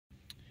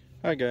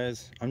Hi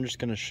guys, I'm just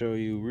going to show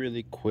you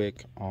really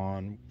quick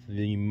on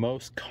the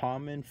most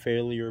common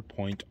failure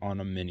point on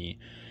a Mini.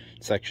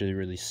 It's actually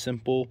really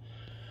simple.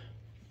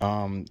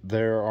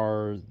 There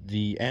are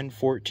the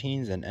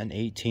N14s and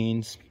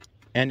N18s.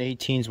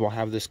 N18s will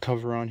have this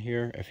cover on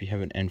here. If you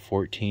have an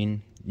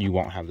N14, you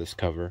won't have this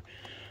cover.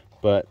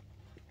 But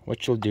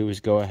what you'll do is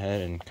go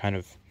ahead and kind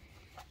of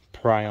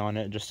pry on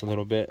it just a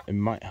little bit. It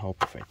might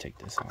help if I take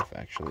this off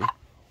actually.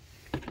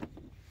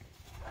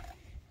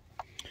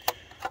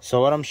 So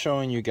what I'm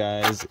showing you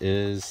guys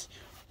is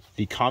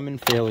the common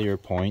failure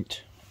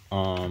point.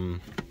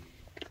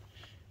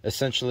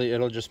 Essentially,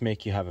 it'll just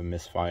make you have a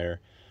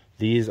misfire.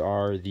 These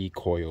are the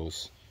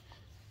coils.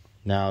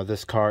 Now,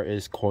 this car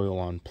is coil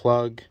on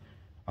plug.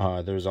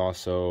 There's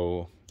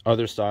also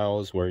other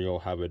styles where you'll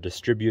have a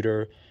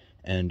distributor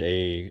and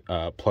a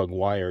plug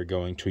wire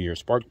going to your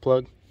spark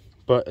plug.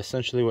 But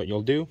essentially what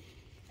you'll do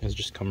is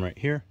just come right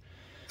here,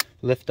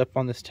 lift up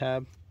on this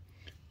tab,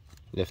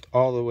 lift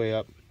all the way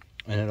up,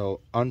 and it'll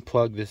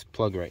unplug this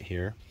plug right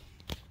here,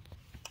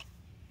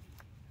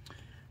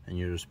 and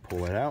you just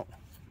pull it out,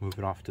 move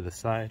it off to the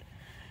side.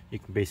 You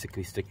can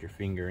basically stick your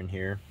finger in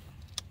here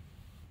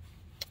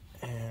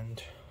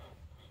and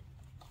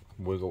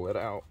wiggle it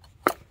out.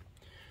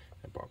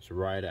 It pops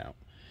right out.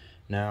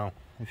 Now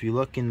if you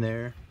look in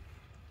there,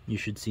 you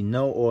should see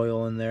no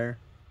oil in there.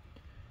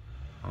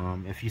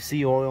 If you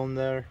see oil in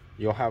there,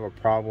 you'll have a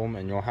problem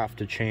and you'll have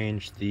to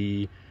change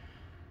the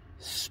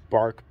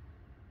spark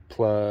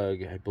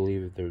plug. I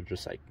believe they're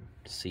just like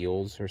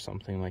seals or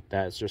something like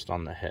that. It's just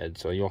on the head,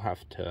 so you'll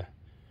have to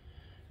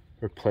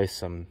replace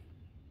some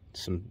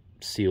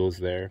seals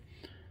there.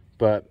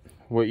 But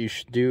what you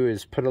should do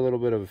is put a little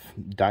bit of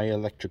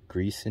dielectric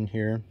grease in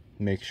here,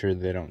 make sure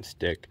they don't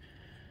stick.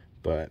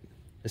 But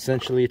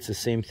essentially it's the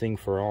same thing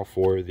for all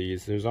four of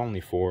these. There's only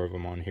 4 of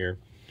them on here.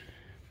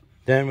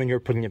 Then when you're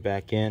putting it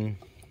back in,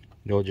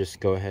 you'll just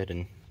go ahead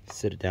and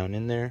sit it down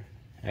in there.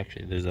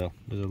 Actually, there's a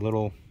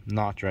little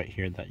notch right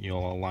here that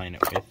you'll align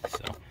it with,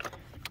 so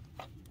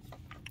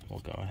we'll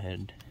go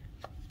ahead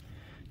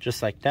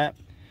just like that.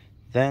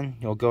 Then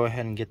you'll go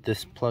ahead and get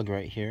this plug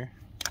right here,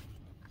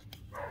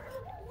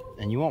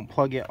 and you won't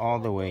plug it all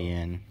the way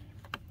in.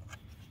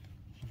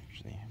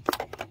 Actually,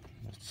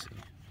 let's see,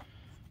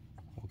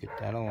 we'll get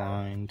that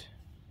aligned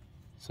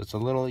so it's a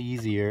little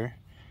easier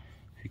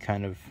if you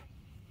kind of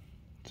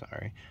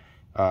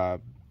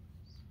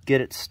get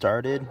it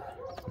started.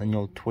 Then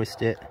you'll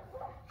twist it,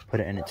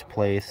 put it in its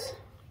place.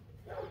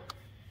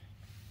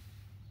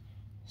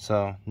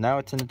 So now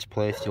it's in its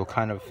place. You'll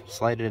kind of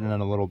slide it in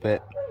a little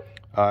bit.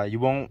 You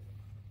won't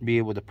be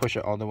able to push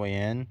it all the way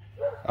in,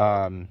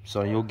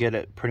 so you'll get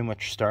it pretty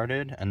much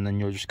started, and then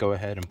you'll just go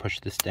ahead and push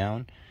this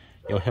down.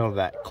 You'll hear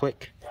that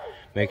click.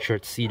 Make sure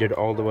it's seated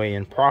all the way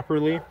in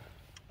properly,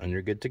 and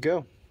you're good to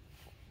go.